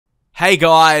Hey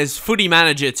guys, Footy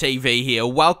Manager TV here.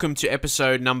 Welcome to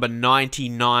episode number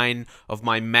 99 of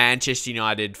my Manchester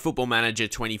United Football Manager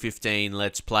 2015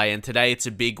 Let's Play. And today it's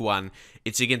a big one.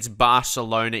 It's against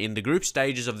Barcelona in the group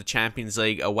stages of the Champions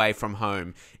League away from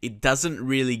home. It doesn't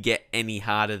really get any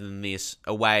harder than this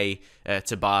away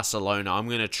to Barcelona. I'm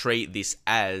going to treat this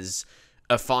as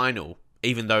a final.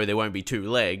 Even though there won't be two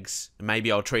legs,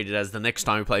 maybe I'll treat it as the next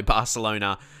time we play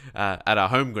Barcelona at our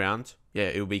home ground. Yeah,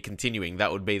 it will be continuing.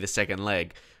 That would be the second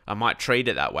leg. I might treat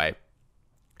it that way.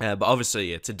 But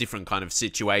obviously, it's a different kind of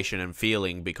situation and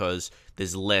feeling because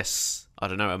there's less, I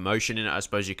don't know, emotion in it, I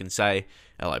suppose you can say.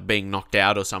 Like being knocked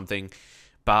out or something.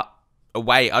 But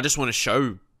away, I just want to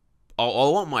show, I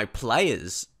want my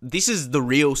players. This is the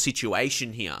real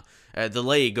situation here. The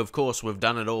league, of course, we've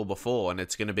done it all before. And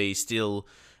it's going to be still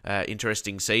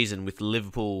interesting season with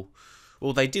Liverpool.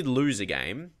 Well, they did lose a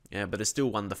game, but they still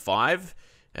won the 5.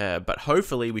 But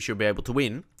hopefully we should be able to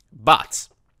win. But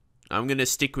I'm going to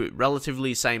stick with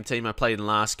relatively same team I played in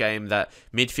last game. That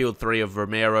midfield 3 of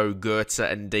Romero,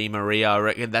 Goetze and Di Maria. I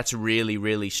reckon that's really,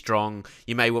 really strong.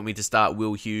 You may want me to start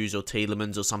Will Hughes or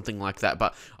Tielemans or something like that.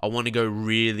 But I want to go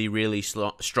really, really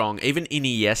strong. Even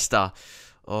Iniesta.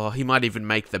 Oh, he might even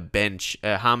make the bench.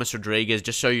 James Rodriguez,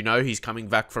 just so you know, he's coming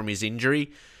back from his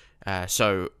injury.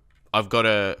 So I've got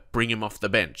to bring him off the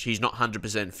bench. He's not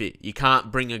 100% fit. You can't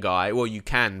bring a guy, well, you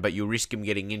can, but you'll risk him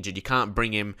getting injured. You can't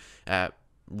bring him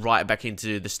right back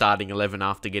into the starting 11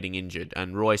 after getting injured.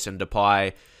 And Royce and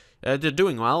Depay, they're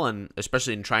doing well, and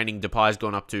especially in training, Depay's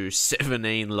gone up to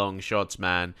 17 long shots,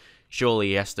 man. Surely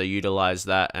he has to utilise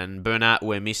that. And Bernat,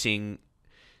 we're missing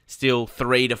still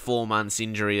 3 to 4 months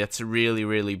injury. That's really,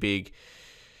 really big.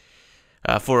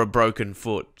 For a broken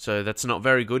foot. So that's not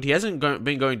very good. He hasn't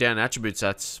been going down attributes.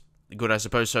 That's good, I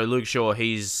suppose. So Luke Shaw,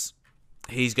 he's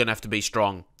going to have to be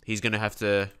strong. He's going to have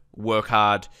to work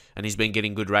hard, and he's been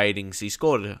getting good ratings. He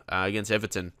scored against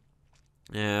Everton.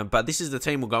 But this is the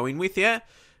team we'll go in with, yeah?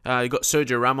 You've got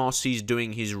Sergio Ramos. He's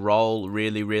doing his role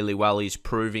really, really well. He's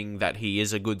proving that he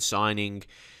is a good signing.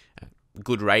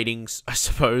 Good ratings, I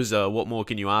suppose. What more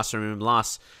can you ask from him?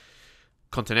 Last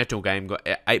Continental game got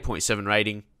 8.7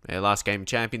 rating. Last game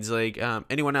Champions League.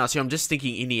 Anyone else? I'm just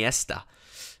thinking Iniesta.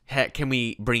 How can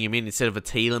we bring him in instead of a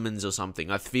Tielemans or something?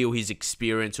 I feel his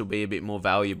experience will be a bit more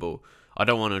valuable. I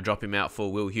don't want to drop him out for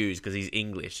Will Hughes because he's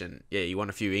English. And yeah, you want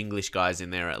a few English guys in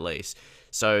there at least.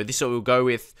 So this is what we'll go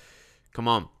with. Come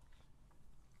on.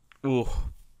 Ooh,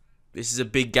 this is a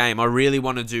big game. I really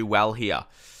want to do well here.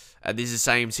 This is the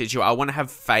same situation. I want to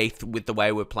have faith with the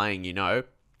way we're playing, you know.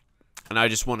 And I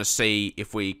just want to see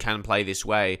if we can play this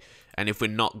way. And if we're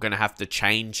not going to have to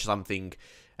change something.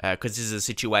 Because this is a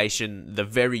situation, the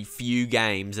very few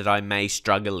games that I may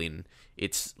struggle in.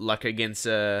 It's like against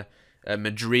a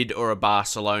Madrid or a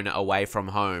Barcelona away from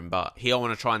home. But here I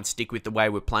want to try and stick with the way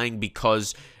we're playing.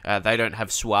 Because they don't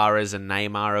have Suarez and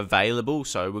Neymar available.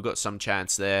 So we've got some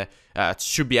chance there.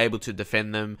 Should be able to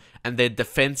defend them. And their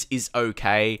defense is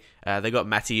okay. They got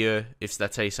Mathieu, if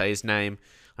that's how you say his name.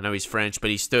 I know he's French, but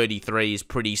he's 33, he's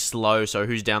pretty slow, so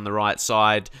who's down the right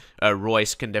side?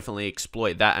 Royce can definitely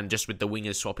exploit that, and just with the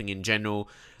wingers swapping in general.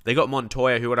 They got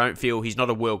Montoya, who I don't feel, he's not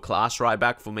a world-class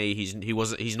right-back for me. He's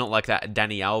not like that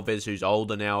Dani Alves, who's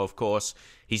older now, of course.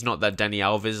 He's not that Dani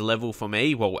Alves level for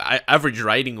me. Well, average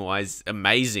rating-wise,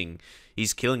 amazing.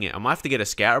 He's killing it. I might have to get a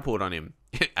scout report on him.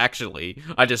 Actually,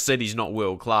 I just said he's not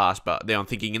world class, but then I'm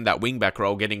thinking in that wing-back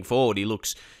role, getting forward,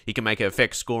 he can make an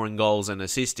effect scoring goals and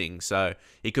assisting, so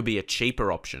he could be a cheaper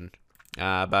option.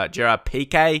 But Gerard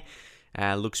Piqué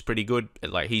looks pretty good.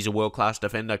 Like, he's a world-class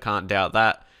defender, can't doubt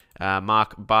that.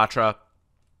 Marc Bartra,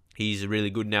 he's really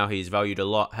good now. He's valued a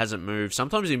lot, hasn't moved.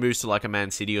 Sometimes he moves to like a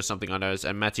Man City or something, I know.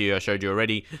 And Mathieu, I showed you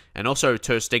already. And also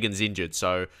Ter Stegen's injured,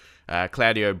 so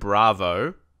Claudio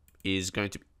Bravo is going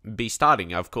to be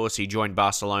starting. Of course, he joined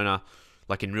Barcelona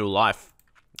like in real life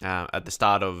at the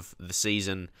start of the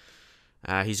season.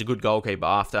 He's a good goalkeeper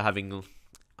after having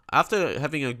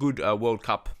a good World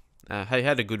Cup. He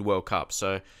had a good World Cup,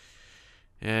 so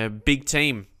big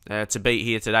team to beat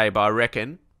here today. But I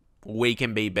reckon we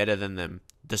can be better than them.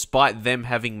 Despite them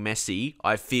having Messi,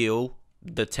 I feel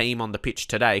the team on the pitch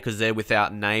today, because they're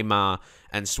without Neymar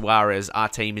and Suarez, our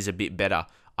team is a bit better.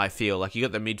 I feel like you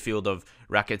got the midfield of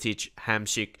Rakitic,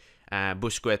 Hamsik,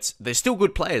 Busquets. They're still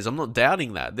good players. I'm not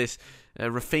doubting that. This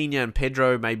Rafinha and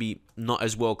Pedro maybe not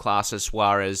as world class as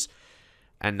Suarez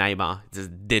and Neymar.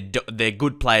 They're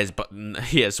good players, but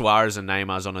yeah, Suarez and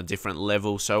Neymar's on a different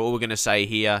level. So what we're gonna say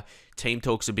here, team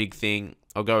talk's a big thing.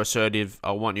 I'll go assertive.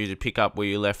 I want you to pick up where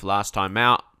you left last time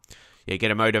out. Yeah,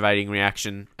 get a motivating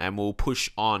reaction, and we'll push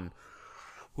on.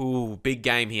 Ooh, big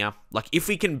game here. Like, if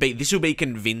we can beat... This will be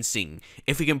convincing.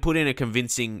 If we can put in a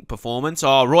convincing performance.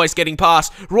 Oh, Royce getting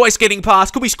past. Royce getting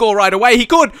past. Could we score right away? He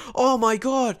could. Oh, my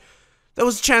God. There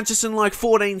was chances in like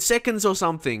 14 seconds or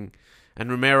something. And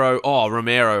Romero... Oh,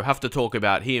 Romero. Have to talk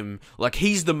about him. Like,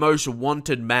 he's the most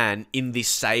wanted man in this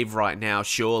save right now,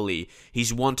 surely.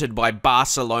 He's wanted by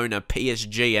Barcelona,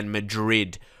 PSG, and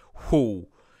Madrid. Whoo.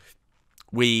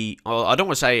 I don't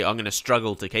want to say I'm going to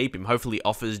struggle to keep him. Hopefully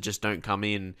offers just don't come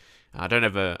in. I don't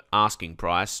have a asking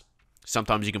price.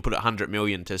 Sometimes you can put 100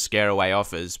 million to scare away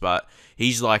offers, but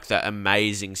he's like that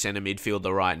amazing centre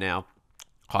midfielder right now.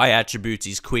 High attributes,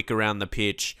 he's quick around the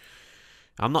pitch.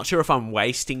 I'm not sure if I'm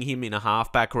wasting him in a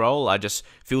halfback role. I just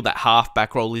feel that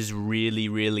halfback role is really,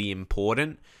 really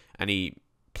important, and he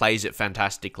plays it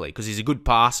fantastically because he's a good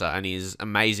passer and he's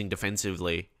amazing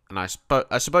defensively. And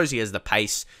I suppose he has the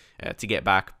pace to get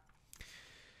back.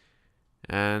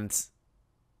 And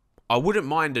I wouldn't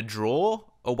mind a draw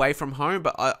away from home,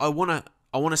 but I want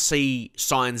to see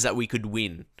signs that we could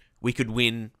win. We could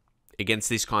win against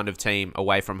this kind of team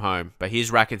away from home. But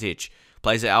here's Rakitic.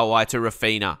 Plays it out wide to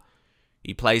Rafinha.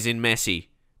 He plays in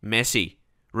Messi.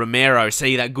 Romero,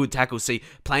 see that good tackle. See,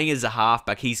 playing as a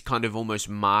halfback, he's kind of almost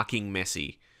marking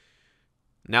Messi.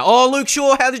 Now, oh, Luke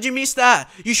Shaw, how did you miss that?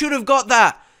 You should have got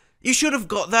that. You should have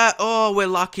got that. Oh, we're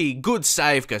lucky. Good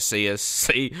save, Casillas.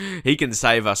 See, he can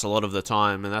save us a lot of the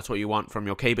time, and that's what you want from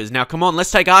your keepers. Now, come on,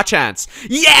 let's take our chance.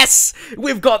 Yes!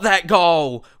 We've got that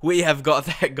goal. We have got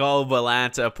that goal.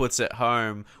 Balanta puts it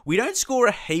home. We don't score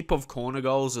a heap of corner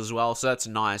goals as well, so that's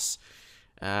nice.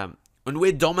 When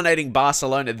we're dominating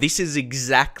Barcelona, this is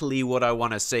exactly what I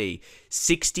want to see.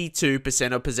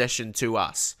 62% of possession to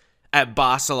us at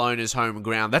Barcelona's home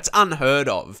ground. That's unheard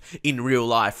of in real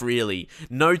life, really.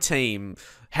 No team.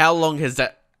 How long has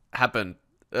that happened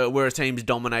where a team's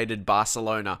dominated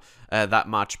Barcelona that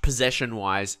much,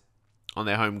 possession-wise, on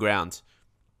their home ground?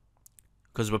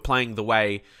 Because we're playing the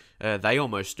way they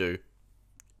almost do,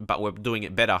 but we're doing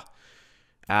it better.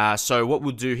 So what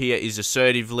we'll do here is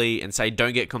assertively and say,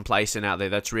 don't get complacent out there.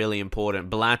 That's really important.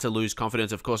 Balanta lose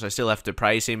confidence. Of course, I still have to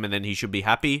praise him, and then he should be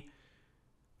happy.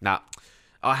 Nah.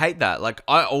 I hate that. Like,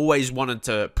 I always wanted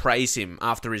to praise him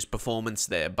after his performance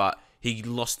there, but he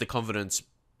lost the confidence.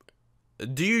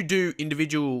 Do you do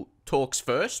individual talks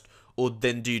first, or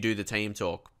then do you do the team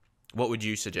talk? What would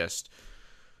you suggest?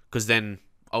 Because then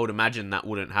I would imagine that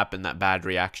wouldn't happen, that bad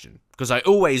reaction. Because I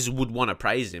always would want to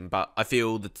praise him, but I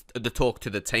feel that the talk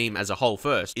to the team as a whole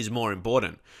first is more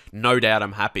important. No doubt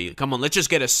I'm happy. Come on, let's just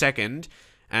get a second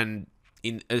and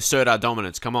assert our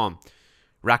dominance. Come on.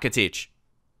 Rakitic.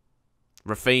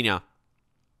 Rafinha.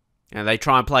 And they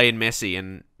try and play in Messi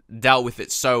and dealt with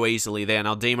it so easily there.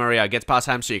 Now Di Maria gets past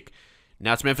Hamsik.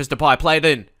 Now it's Memphis Depay. Play it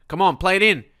in. Come on, play it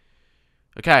in.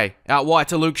 Okay, out wide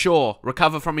to Luke Shaw.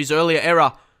 Recover from his earlier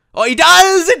error. Oh, he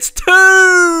does! It's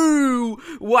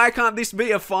 2! Why can't this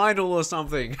be a final or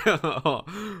something?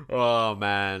 Oh,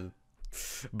 man.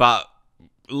 But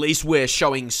at least we're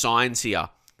showing signs here.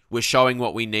 We're showing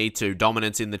what we need to.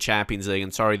 Dominance in the Champions League.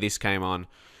 And sorry this came on.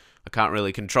 I can't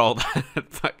really control that.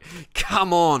 But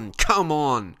come on. Come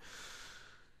on.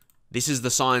 This is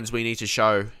the signs we need to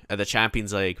show at the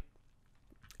Champions League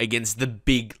against the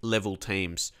big level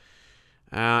teams.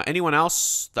 Anyone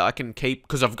else that I can keep?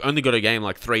 Because I've only got a game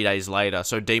like 3 days later.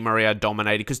 So Di Maria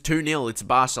dominated. Because 2-0, it's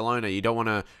Barcelona. You don't want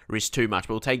to risk too much.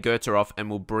 But we'll take Goethe off and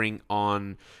we'll bring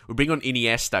on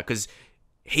Iniesta. Because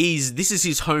this is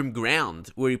his home ground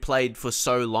where he played for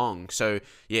so long. So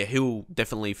yeah, he'll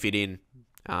definitely fit in.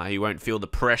 He won't feel the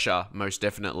pressure, most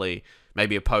definitely.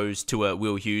 Maybe opposed to a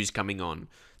Will Hughes coming on.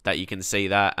 That you can see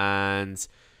that. And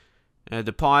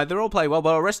Depay, they're all play well,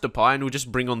 but I'll rest Depay and we'll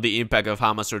just bring on the impact of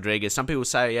James Rodriguez. Some people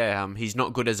say, yeah, he's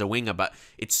not good as a winger, but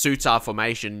it suits our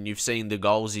formation. You've seen the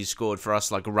goals he's scored for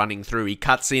us, like running through. He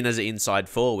cuts in as an inside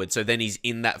forward, so then he's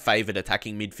in that favoured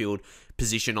attacking midfield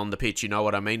position on the pitch, you know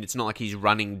what I mean? It's not like he's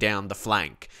running down the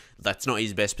flank. That's not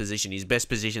his best position. His best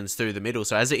position's through the middle.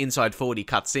 So as an inside forward, he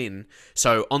cuts in.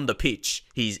 So on the pitch,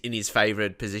 he's in his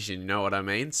favoured position, you know what I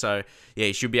mean? So yeah,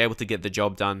 he should be able to get the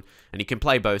job done. And he can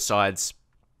play both sides.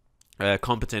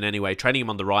 Competent anyway. Training him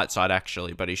on the right side,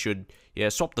 actually. But he should, yeah,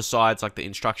 swap the sides like the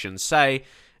instructions say.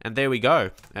 And there we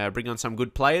go. Bring on some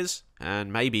good players.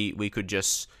 And maybe we could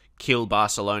just kill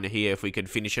Barcelona here if we could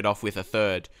finish it off with a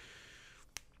third.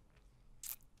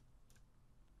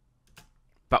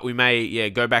 But we may, yeah,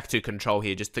 go back to control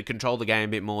here. Just to control the game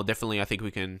a bit more. Definitely, I think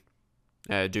we can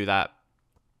do that.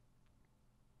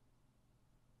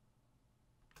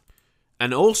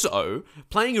 And also,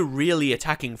 playing a really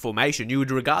attacking formation. You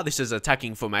would regard this as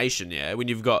attacking formation, yeah? When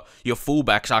you've got your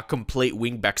fullbacks are complete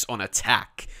wingbacks on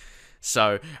attack.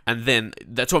 So, and then,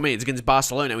 that's what I mean, it's against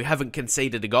Barcelona. We haven't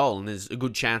conceded a goal, and there's a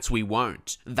good chance we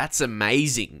won't. That's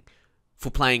amazing for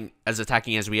playing as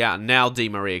attacking as we are. Now Di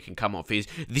Maria can come off.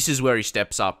 This is where he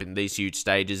steps up in these huge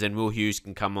stages, and Will Hughes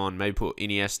can come on. Maybe put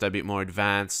Iniesta a bit more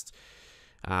advanced.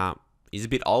 He's a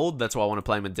bit old. That's why I want to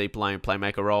play him in deep lane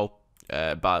playmaker role.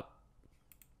 But,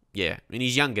 yeah, in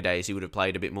his younger days, he would have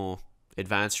played a bit more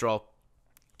advanced role.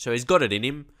 So he's got it in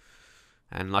him.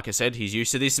 And like I said, he's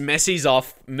used to this. Messi's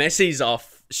off. Messi's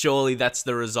off. Surely that's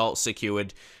the result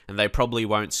secured. And they probably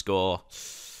won't score.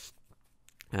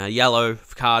 Yellow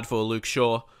card for Luke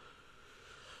Shaw.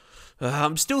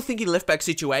 I'm still thinking left-back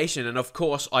situation. And of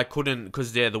course, I couldn't,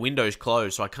 because the window's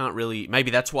closed. So I can't really... Maybe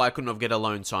that's why I couldn't have get a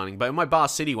loan signing. But in my Bar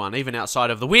City one, even outside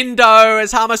of the window,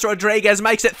 as James Rodriguez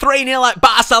makes it 3-0 at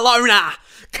Barcelona.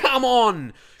 Come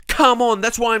on. Come on.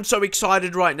 That's why I'm so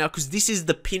excited right now. Because this is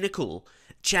the pinnacle.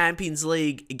 Champions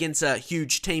League against a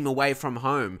huge team away from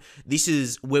home. This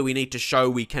is where we need to show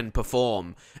we can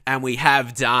perform. And we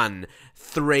have done.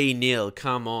 3-0.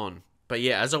 Come on. But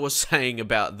yeah, as I was saying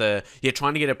about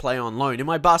trying to get a player on loan. In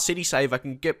my Bar City save, I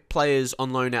can get players on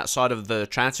loan outside of the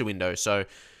transfer window. So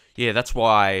yeah, that's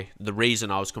why, the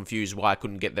reason I was confused why I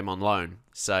couldn't get them on loan.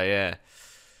 So yeah.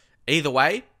 Either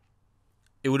way,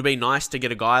 it would have been nice to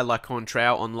get a guy like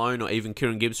Contrao on loan, or even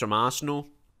Kieran Gibbs from Arsenal.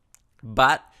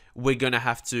 But we're going to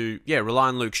have to, rely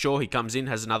on Luke Shaw. He comes in,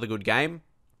 has another good game.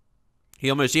 He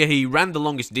ran the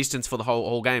longest distance for the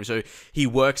whole game, so he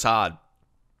works hard.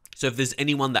 So if there's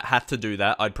anyone that had to do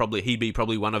that, he'd be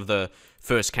probably one of the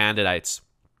first candidates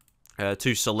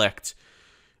to select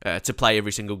to play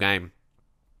every single game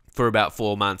for about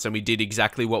 4 months. And we did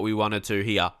exactly what we wanted to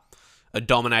here. A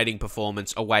dominating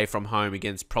performance away from home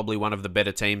against probably one of the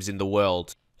better teams in the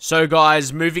world. So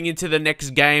guys, moving into the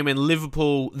next game, and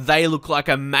Liverpool, they look like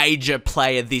a major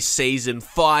player this season.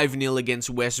 5-0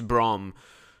 against West Brom.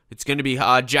 It's going to be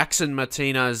hard. Jackson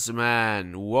Martinez,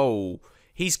 man, whoa.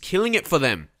 He's killing it for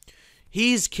them.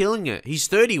 He's killing it. He's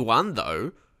 31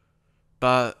 though.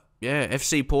 But yeah,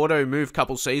 FC Porto moved a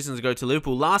couple seasons ago to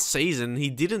Liverpool. Last season, he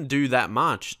didn't do that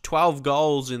much. 12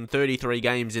 goals in 33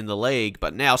 games in the league,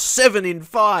 but now 7 in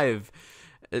 5.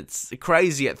 It's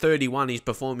crazy. At 31, he's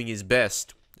performing his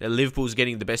best. Liverpool's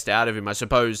getting the best out of him. I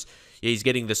suppose he's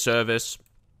getting the service.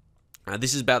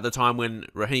 This is about the time when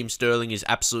Raheem Sterling is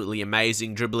absolutely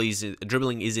amazing.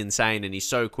 Dribbling is insane, and he's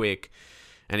so quick.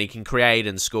 And he can create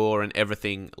and score and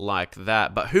everything like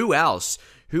that. But who else?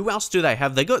 Who else do they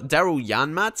have? They got Daryl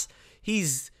Janmaat.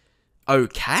 He's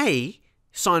okay.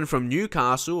 Signed from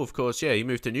Newcastle. Of course, yeah, he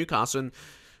moved to Newcastle. And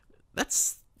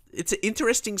it's an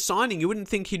interesting signing. You wouldn't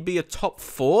think he'd be a top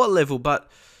 4 level,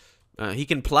 but he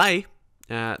can play.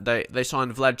 They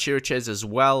signed Vlad Chiriches as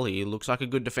well. He looks like a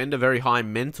good defender. Very high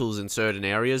mentals in certain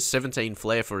areas. 17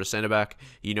 flair for a centre-back.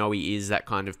 You know he is that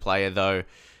kind of player, though.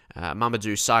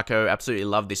 Mamadou Sakho, absolutely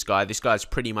love this guy. This guy's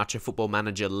pretty much a Football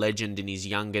Manager legend in his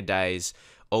younger days.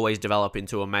 Always develop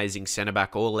into amazing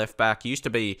centre-back or left-back. Used to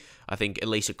be, I think, at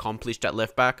least accomplished at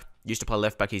left-back. Used to play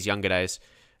left-back his younger days.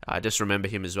 I just remember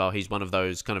him as well. He's one of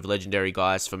those kind of legendary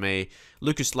guys for me.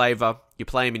 Lucas Leiva, you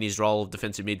play him in his role of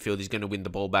defensive midfield, he's going to win the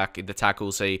ball back in the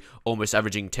tackles. He almost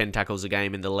averaging 10 tackles a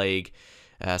game in the league.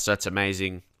 So that's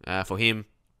amazing for him.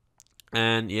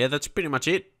 And yeah, that's pretty much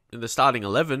it. In the starting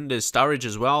 11, there's Sturridge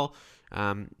as well.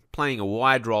 Playing a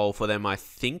wide role for them, I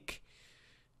think.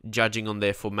 Judging on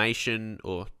their formation,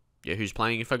 or yeah, who's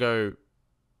playing. If I go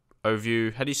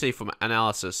overview, how do you see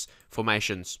analysis,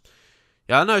 formations?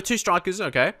 Yeah, no, 2 strikers,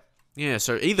 okay. Yeah,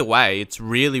 so either way, it's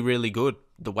really, really good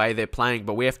the way they're playing,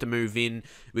 but we have to move in.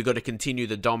 We've got to continue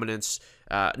the dominance.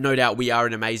 No doubt we are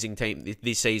an amazing team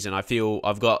this season. I feel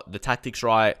I've got the tactics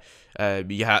right.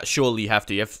 Surely you have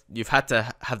to. You've had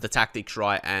to have the tactics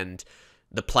right and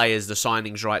the players, the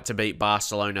signings right to beat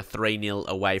Barcelona 3-0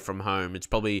 away from home.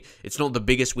 It's not the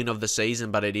biggest win of the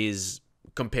season, but it is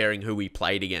comparing who we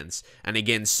played against. And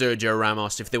again, Sergio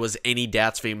Ramos, if there was any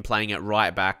doubts for him playing at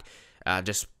right back,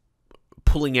 just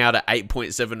pulling out an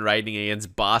 8.7 rating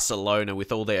against Barcelona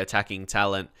with all their attacking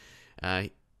talent.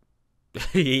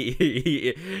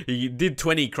 He did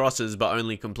 20 crosses but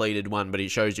only completed 1, but it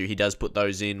shows you he does put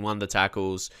those in, won the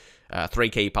tackles, 3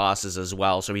 key passes as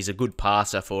well. So he's a good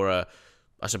passer for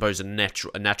I suppose a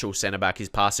natural centre-back. He's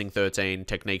passing 13,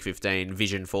 technique 15,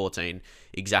 vision 14.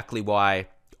 Exactly why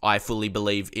I fully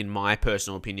believe, in my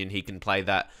personal opinion, he can play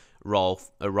that role,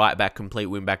 a right-back, complete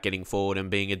wing-back, getting forward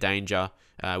and being a danger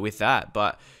with that.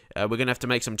 But we're going to have to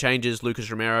make some changes.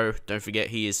 Lucas Romero, don't forget,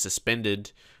 he is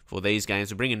suspended for these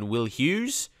games. We're bringing Will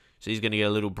Hughes, so he's going to get a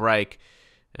little break.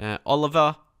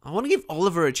 Oliver, I want to give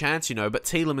Oliver a chance, but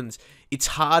Tielemans, it's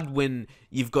hard when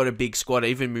you've got a big squad.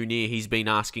 Even Munir, he's been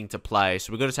asking to play,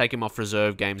 so we've got to take him off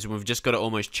reserve games, and we've just got to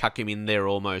almost chuck him in there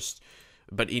almost.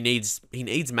 But he needs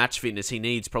match fitness. He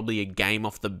needs probably a game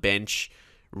off the bench,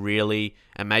 really,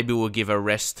 and maybe we'll give a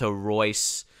rest to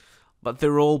Royce. But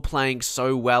they're all playing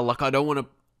so well. Like, I don't want to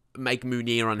make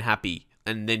Munir unhappy,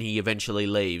 and then he eventually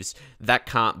leaves. That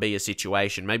can't be a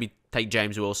situation. Maybe take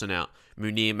James Wilson out.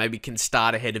 Munir maybe can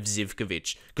start ahead of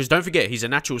Zivkovic. Because don't forget, he's a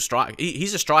natural striker.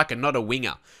 He's a striker, not a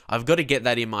winger. I've got to get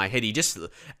that in my head. He just,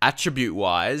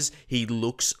 attribute-wise, he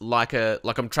looks like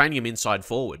I'm training him inside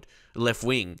forward, left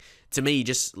wing. To me,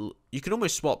 you can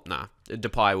almost swap. Nah,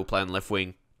 Depay will play on left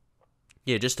wing.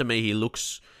 Yeah, just to me, he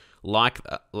looks like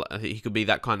he could be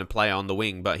that kind of player on the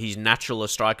wing, but he's natural a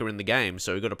striker in the game,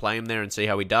 so we've got to play him there and see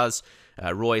how he does.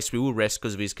 Royce, we will rest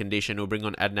because of his condition. We'll bring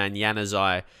on Adnan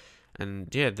Januzaj.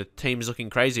 And yeah, the team's looking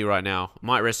crazy right now.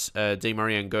 Might rest Di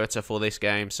Maria and Goetze for this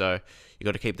game, so you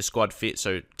got to keep the squad fit.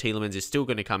 So Tielemans is still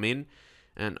going to come in,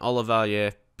 and Oliver,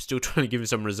 yeah, still trying to give him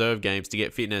some reserve games to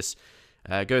get fitness.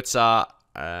 Goetze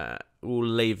will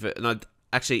leave. No,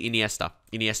 actually Iniesta.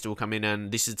 Iniesta will come in, and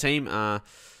this is the team.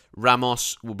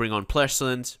 Ramos will bring on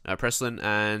Presslin,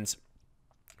 and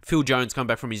Phil Jones come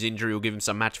back from his injury. Will give him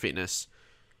some match fitness.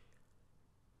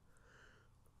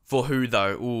 For who,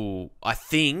 though? Ooh, I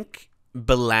think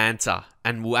Belanta.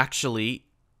 And will actually...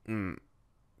 can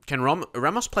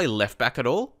Ramos play left back at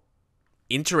all?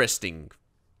 Interesting.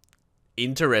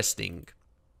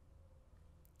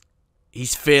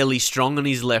 He's fairly strong on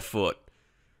his left foot.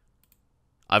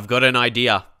 I've got an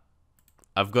idea.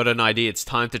 It's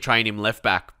time to train him left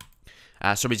back.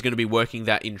 So he's going to be working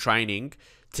that in training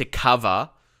to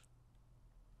cover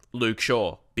Luke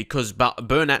Shaw. Because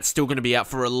Bernat's still going to be out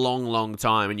for a long, long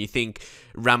time. And you think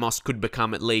Ramos could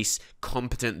become at least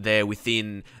competent there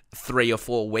within 3 or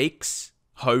 4 weeks,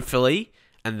 hopefully.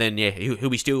 And then, yeah,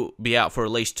 he'll still be out for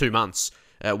at least 2 months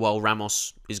while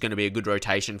Ramos is going to be a good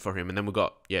rotation for him. And then we've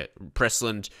got, yeah,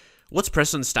 Presslin. What's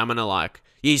Preslin's stamina like?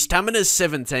 Yeah, his stamina's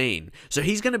 17. So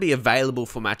he's going to be available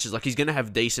for matches. Like, he's going to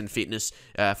have decent fitness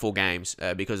for games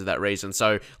because of that reason.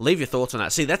 So leave your thoughts on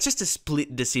that. See, that's just a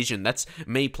split decision. That's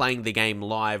me playing the game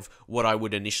live, what I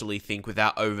would initially think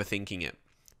without overthinking it.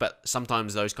 But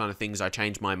sometimes those kind of things I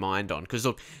change my mind on. Because,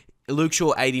 look, Luke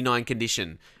Shaw, 89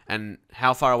 condition. And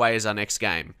how far away is our next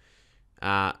game?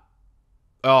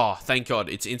 Oh, thank God.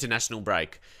 It's international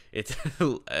break.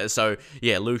 So,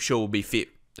 yeah, Luke Shaw will be fit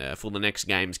for the next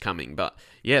games coming. But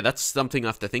yeah, that's something I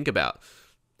have to think about.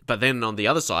 But then on the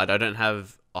other side, I don't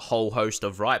have a whole host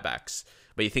of right backs.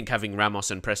 But you think having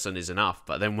Ramos and Presslin is enough.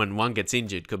 But then when one gets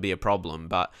injured, could be a problem.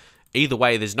 But either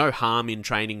way, there's no harm in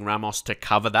training Ramos to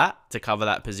cover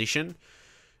that position.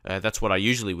 That's what I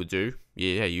usually would do.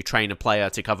 Yeah, you train a player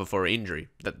to cover for an injury.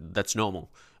 That's normal.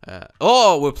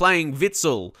 We're playing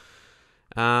Witsel.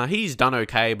 He's done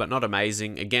okay, but not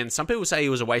amazing. Again, some people say he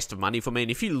was a waste of money for me.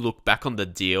 And if you look back on the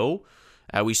deal,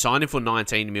 we signed him for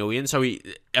 19 million. So we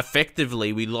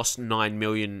lost 9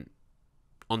 million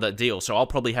on that deal. So I'll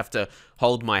probably have to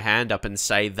hold my hand up and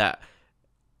say that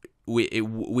we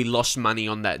lost money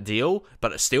on that deal.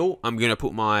 But still, I'm going to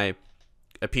put my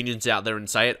opinions out there and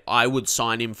say it. I would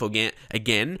sign him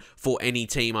again for any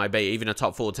team I be, even a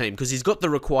top 4 team, because he's got the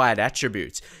required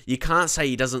attributes. You can't say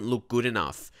he doesn't look good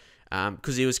enough.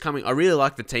 Because he was coming... I really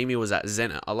like the team he was at,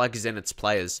 Zenit. I like Zenit's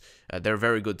players. They're a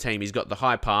very good team. He's got the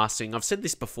high passing. I've said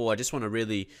this before. I just want to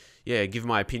really, give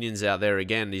my opinions out there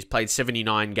again. He's played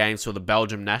 79 games for the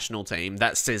Belgium national team.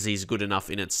 That says he's good enough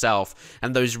in itself.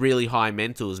 And those really high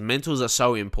mentals. Mentals are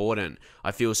so important.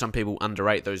 I feel some people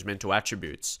underrate those mental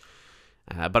attributes.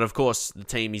 But of course, the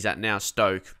team he's at now,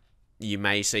 Stoke, you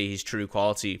may see his true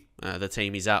quality. The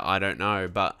team he's at, I don't know.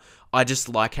 But I just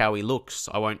like how he looks.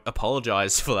 I won't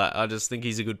apologise for that. I just think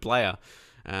he's a good player.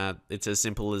 It's as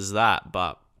simple as that.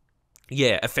 But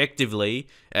yeah, effectively,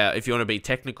 if you want to be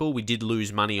technical, we did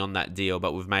lose money on that deal,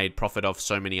 but we've made profit off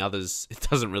so many others. It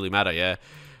doesn't really matter, yeah.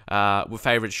 We're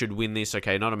favourites, should win this.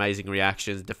 Okay, not amazing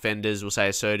reactions. Defenders, will say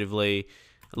assertively.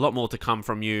 A lot more to come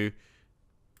from you.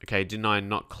 Okay, didn't I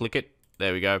not click it?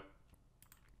 There we go.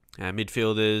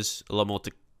 Midfielders, a lot more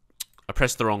to... I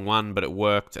pressed the wrong one, but it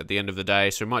worked at the end of the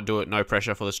day. So we might do it. No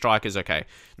pressure for the strikers. Okay,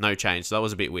 no change. So that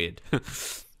was a bit weird.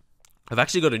 I've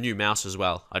actually got a new mouse as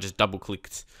well. I just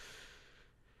double-clicked.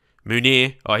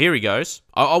 Munir. Oh, here he goes.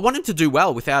 I want him to do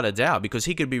well, without a doubt, because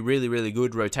he could be really, really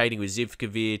good rotating with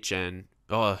Zivkovic. And,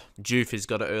 Juve has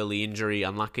got an early injury.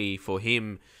 Unlucky for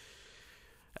him.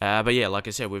 But yeah, like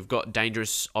I said, we've got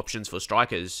dangerous options for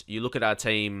strikers. You look at our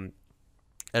team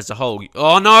as a whole.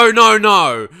 Oh,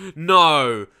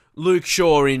 no. Luke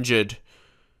Shaw injured.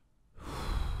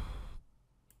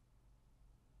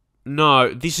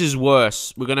 No, this is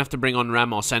worse. We're going to have to bring on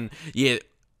Ramos. And yeah,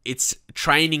 it's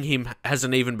training him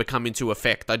hasn't even become into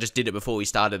effect. I just did it before we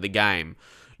started the game.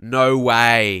 No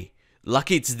way.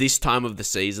 Lucky it's this time of the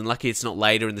season. Lucky it's not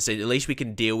later in the season. At least we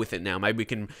can deal with it now. Maybe we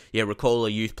can, recall a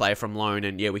youth player from loan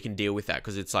and, we can deal with that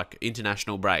because it's like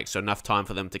international break. So enough time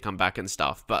for them to come back and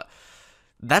stuff. But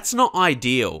that's not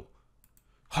ideal.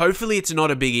 Hopefully it's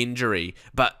not a big injury.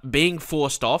 But being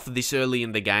forced off this early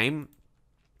in the game,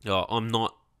 I'm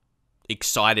not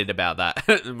excited about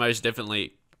that. Most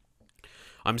definitely.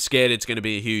 I'm scared it's going to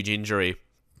be a huge injury.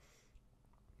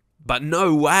 But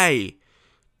no way.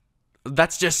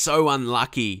 That's just so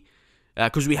unlucky.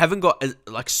 Because we haven't got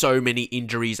so many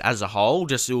injuries as a whole.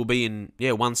 Just it will be in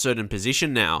one certain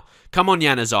position now. Come on,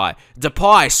 Januzaj.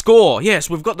 Depay, score. Yes,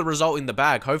 we've got the result in the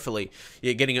bag, hopefully.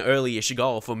 Yeah, getting an early-ish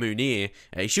goal for Munir.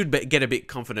 He should get a bit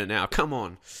confident now. Come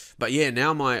on. But yeah,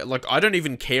 now I don't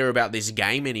even care about this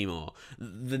game anymore.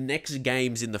 The next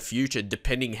games in the future,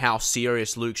 depending how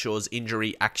serious Luke Shaw's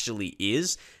injury actually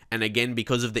is, and again,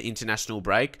 because of the international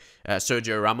break,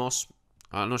 Sergio Ramos,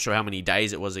 I'm not sure how many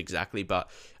days it was exactly,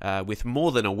 but with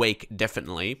more than a week,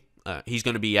 definitely, he's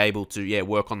going to be able to,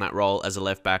 work on that role as a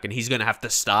left back, and he's going to have to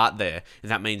start there.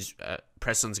 And that means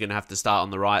Preston's going to have to start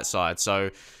on the right side. So,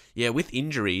 with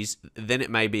injuries, then it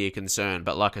may be a concern.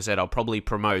 But like I said, I'll probably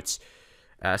promote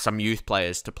some youth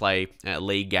players to play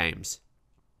league games,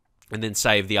 and then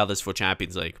save the others for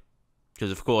Champions League.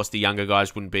 Because, of course, the younger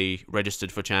guys wouldn't be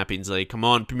registered for Champions League. Come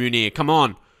on, Munir, come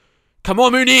on. Come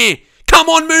on, Munir! Come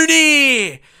on,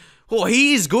 Munir! Oh,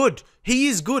 he is good. He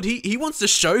is good. He wants to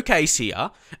showcase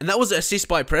here. And that was an assist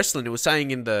by Preslin. It was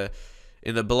saying in the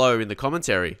below in the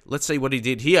commentary. Let's see what he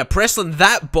did here. Preslin,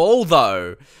 that ball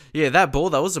though. Yeah, that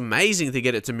ball, that was amazing to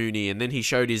get it to Munir. And then he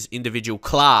showed his individual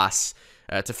class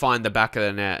to find the back of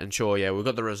the net. And sure, we've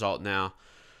got the result now.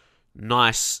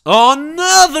 Nice. Oh,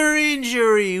 another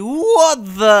injury.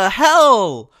 What the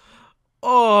hell?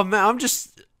 Oh, man, I'm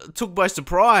just took by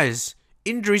surprise.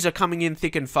 Injuries are coming in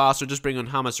thick and fast. We'll just bring on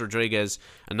James Rodriguez,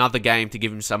 another game to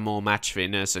give him some more match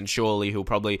fitness, and surely he'll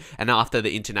probably, and after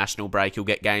the international break, he'll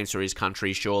get games for his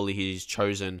country. Surely he's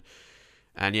chosen,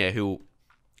 and he'll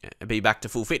be back to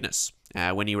full fitness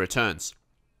when he returns.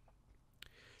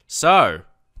 So,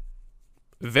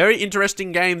 very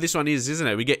interesting game this one is, isn't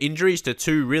it? We get injuries to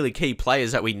two really key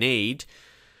players that we need,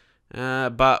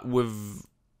 but we've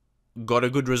got a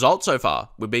good result so far.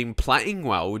 We've been playing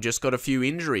well. We just got a few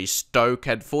injuries. Stoke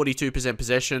had 42%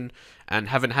 possession and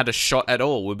haven't had a shot at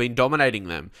all. We've been dominating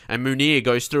them. And Munir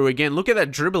goes through again. Look at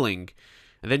that dribbling.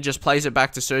 And then just plays it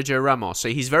back to Sergio Ramos. So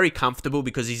he's very comfortable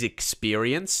because he's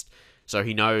experienced. So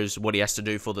he knows what he has to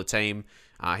do for the team.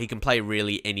 He can play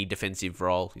really any defensive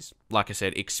role. Like I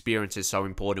said, experience is so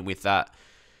important with that.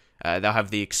 They'll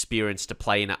have the experience to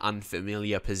play in an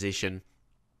unfamiliar position.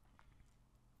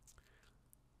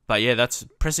 But yeah, that's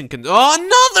pressing. Oh,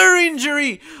 another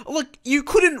injury! Look, you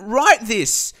couldn't write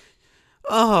this.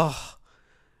 Oh,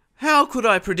 how could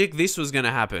I predict this was going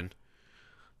to happen?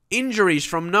 Injuries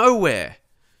from nowhere.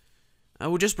 I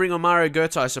will just bring on Mario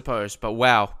Götze, I suppose. But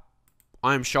wow,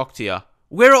 I am shocked here.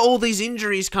 Where are all these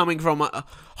injuries coming from?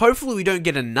 Hopefully we don't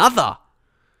get another.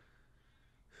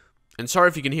 And sorry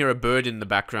if you can hear a bird in the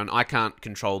background. I can't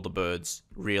control the birds,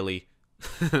 really.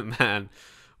 Man,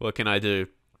 what can I do?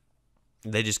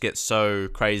 They just get so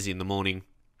crazy in the morning.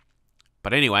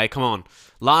 But anyway, come on.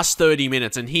 Last 30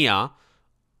 minutes. And here,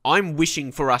 I'm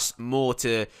wishing for us more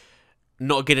to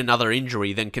not get another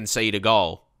injury than concede a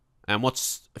goal. And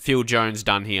what's Phil Jones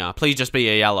done here? Please just be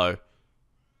a yellow.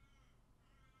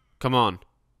 Come on.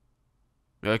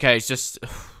 Okay, it's just...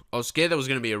 I was scared there was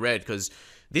going to be a red because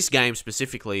this game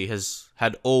specifically has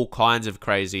had all kinds of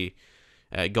crazy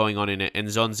going on in it. And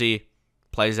Zonzi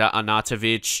plays out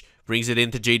Arnautovic. Brings it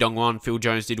into Ji Dong-won. Phil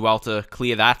Jones did well to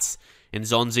clear that. And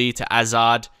Zonzi to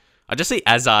Azard. I just see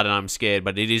Azard and I'm scared,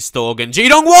 but it is Thorgan. Ji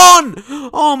Dong-won!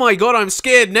 Oh my god, I'm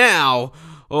scared now.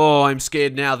 Oh, I'm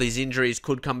scared now. These injuries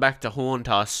could come back to haunt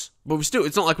us. But we still,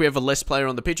 it's not like we have a less player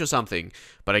on the pitch or something.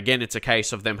 But again, it's a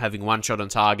case of them having one shot on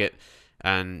target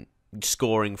and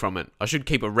scoring from it. I should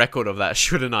keep a record of that,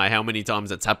 shouldn't I? How many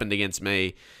times that's happened against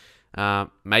me.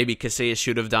 Maybe Casillas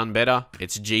should have done better.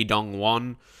 It's Ji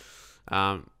Dong-won.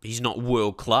 He's not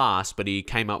world class, but he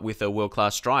came up with a world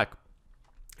class strike.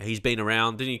 He's been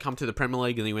around. Didn't he come to the Premier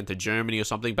League and he went to Germany or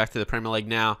something? Back to the Premier League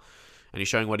now, and he's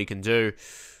showing what he can do.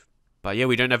 But yeah,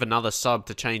 we don't have another sub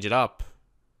to change it up.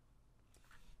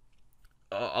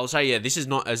 I'll say this is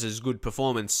not as good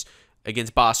performance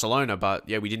against Barcelona, but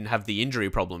yeah, we didn't have the injury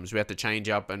problems. We had to change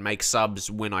up and make subs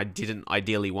when I didn't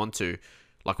ideally want to.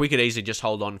 Like we could easily just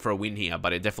hold on for a win here,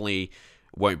 but it definitely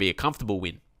won't be a comfortable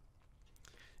win.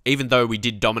 even though we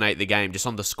did dominate the game, just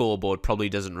on the scoreboard probably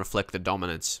doesn't reflect the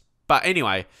dominance. But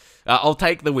anyway, I'll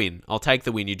take the win. I'll take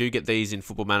the win. You do get these in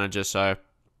Football Manager, so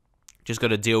just got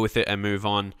to deal with it and move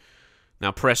on.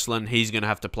 Now, Preslin, he's going to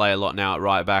have to play a lot now at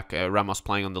right back. Ramos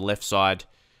playing on the left side.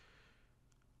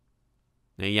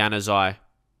 Now, Januzaj.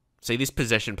 See, this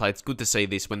possession play, it's good to see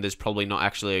this when there's probably not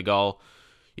actually a goal.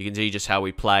 You can see just how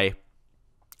we play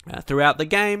throughout the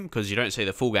game, because you don't see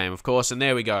the full game, of course. And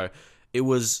there we go. It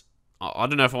was, I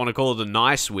don't know if I want to call it a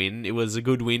nice win. It was a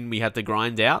good win we had to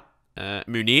grind out.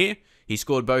 Munir, he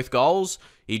scored both goals.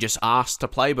 He just asked to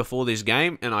play before this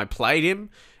game, and I played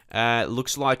him.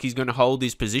 Looks like he's going to hold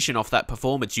his position off that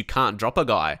performance. You can't drop a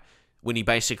guy when he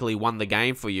basically won the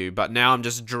game for you. But now I'm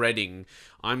just dreading.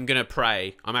 I'm going to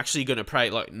pray. I'm actually going to pray.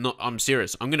 I'm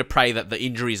serious. I'm going to pray that the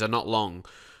injuries are not long.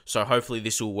 So hopefully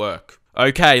this will work.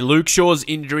 Okay, Luke Shaw's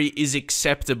injury is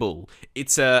acceptable.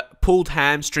 It's a pulled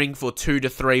hamstring for 2 to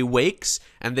 3 weeks,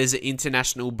 and there's an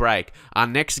international break. Our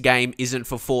next game isn't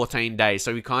for 14 days,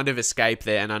 so we kind of escape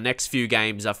there, and our next few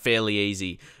games are fairly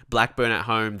easy. Blackburn at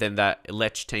home, then that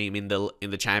Lech team in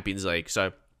the Champions League.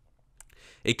 So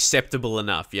acceptable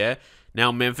enough, yeah?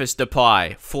 Now Memphis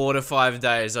Depay, 4 to 5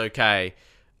 days, okay.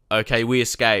 Okay, we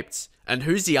escaped. And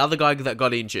who's the other guy that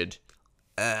got injured?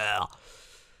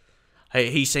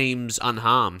 He seems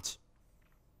unharmed.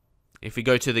 If we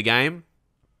go to the game.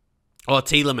 Oh,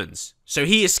 Tielemans. So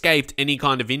he escaped any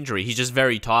kind of injury. He's just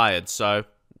very tired. So,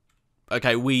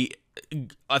 okay,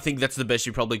 I think that's the best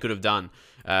you probably could have done.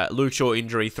 Luke Shaw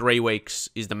injury, 3 weeks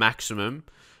is the maximum.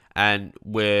 And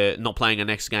we're not playing our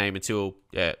next game until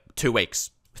 2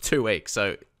 weeks. 2 weeks.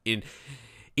 So, in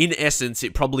essence,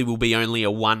 it probably will be only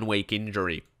a 1 week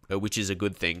injury, which is a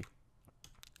good thing.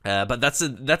 But that's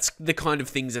the kind of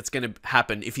things that's going to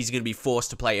happen if he's going to be forced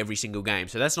to play every single game.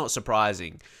 So that's not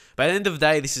surprising. But at the end of the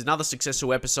day, this is another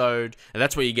successful episode. And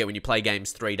that's what you get when you play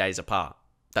games 3 days apart.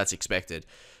 That's expected.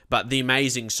 But the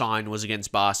amazing sign was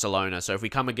against Barcelona. So if we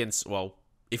come against, well,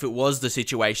 if it was the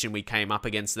situation we came up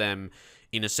against them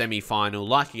in a semi-final,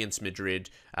 like against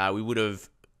Madrid, we would have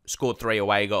scored 3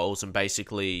 away goals and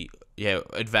basically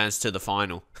advanced to the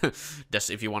final.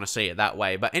 Just if you want to see it that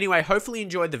way. But anyway, hopefully you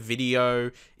enjoyed the video.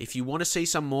 If you want to see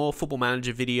some more Football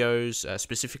Manager videos,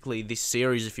 specifically this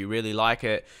series, if you really like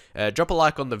it, drop a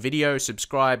like on the video,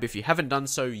 subscribe if you haven't done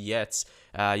so yet.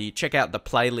 You check out the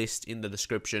playlist in the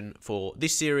description for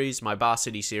this series, my Bar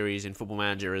City series in Football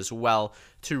Manager as well.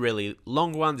 2 really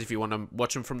long ones. If you want to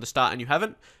watch them from the start and you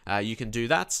haven't, you can do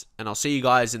that. And I'll see you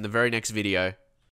guys in the very next video.